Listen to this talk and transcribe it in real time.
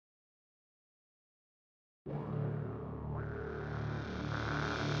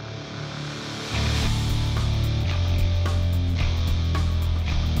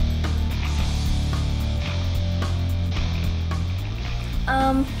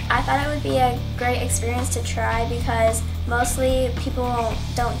I thought it would be a great experience to try because mostly people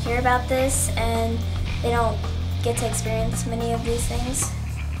don't hear about this and they don't get to experience many of these things.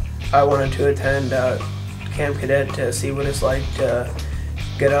 I wanted to attend Camp Cadet to see what it's like to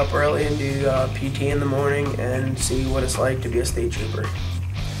get up early and do PT in the morning and see what it's like to be a state trooper.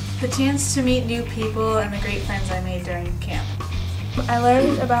 The chance to meet new people and the great friends I made during camp. I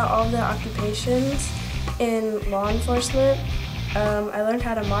learned about all the occupations in law enforcement. I learned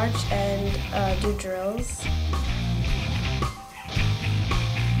how to march and do drills.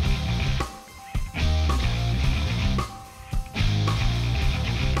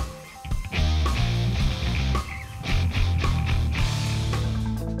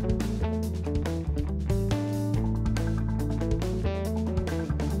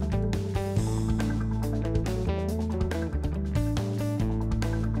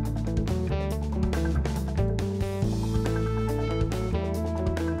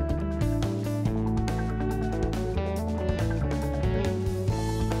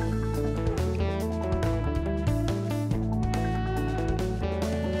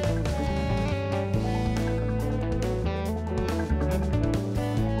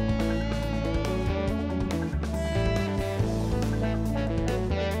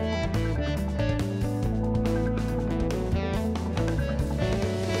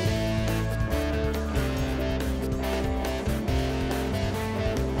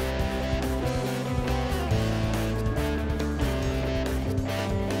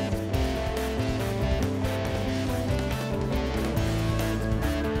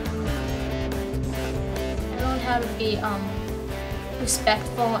 How to be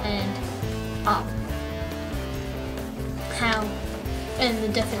respectful and how and the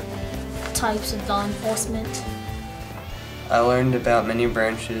different types of law enforcement. I learned about many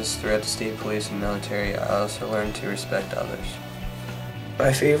branches throughout the state police and military. I also learned to respect others.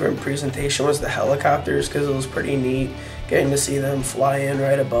 My favorite presentation was the helicopters because it was pretty neat getting to see them fly in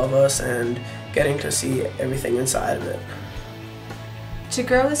right above us and getting to see everything inside of it. To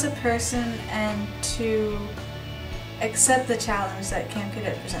grow as a person and to accept the challenge that Camp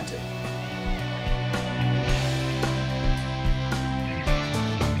Cadet presented.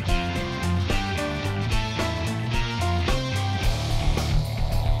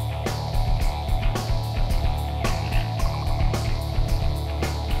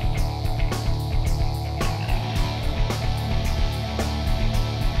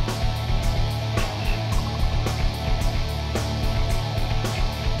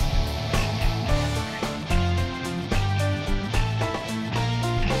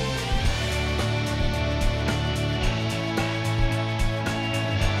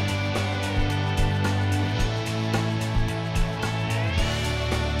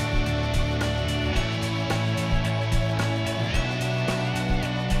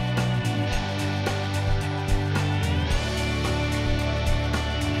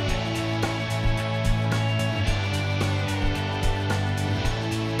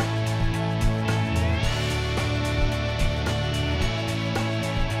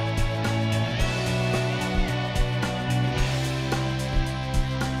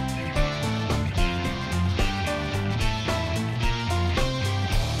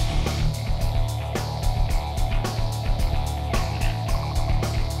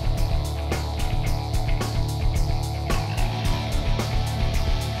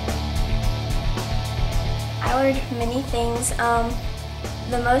 I learned many things.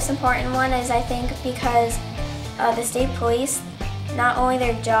 The most important one is, I think, because the state police, not only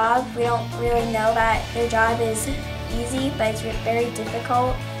their job, we don't really know that their job is easy, but it's very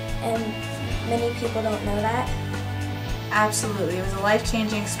difficult, and many people don't know that. Absolutely, it was a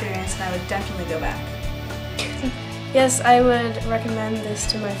life-changing experience and I would definitely go back. Yes, I would recommend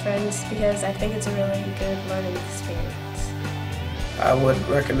this to my friends because I think it's a really good learning experience. I would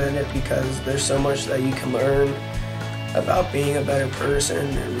recommend it because there's so much that you can learn about being a better person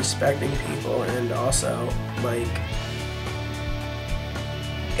and respecting people, and also like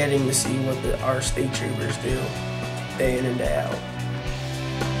getting to see what our state troopers do day in and day out.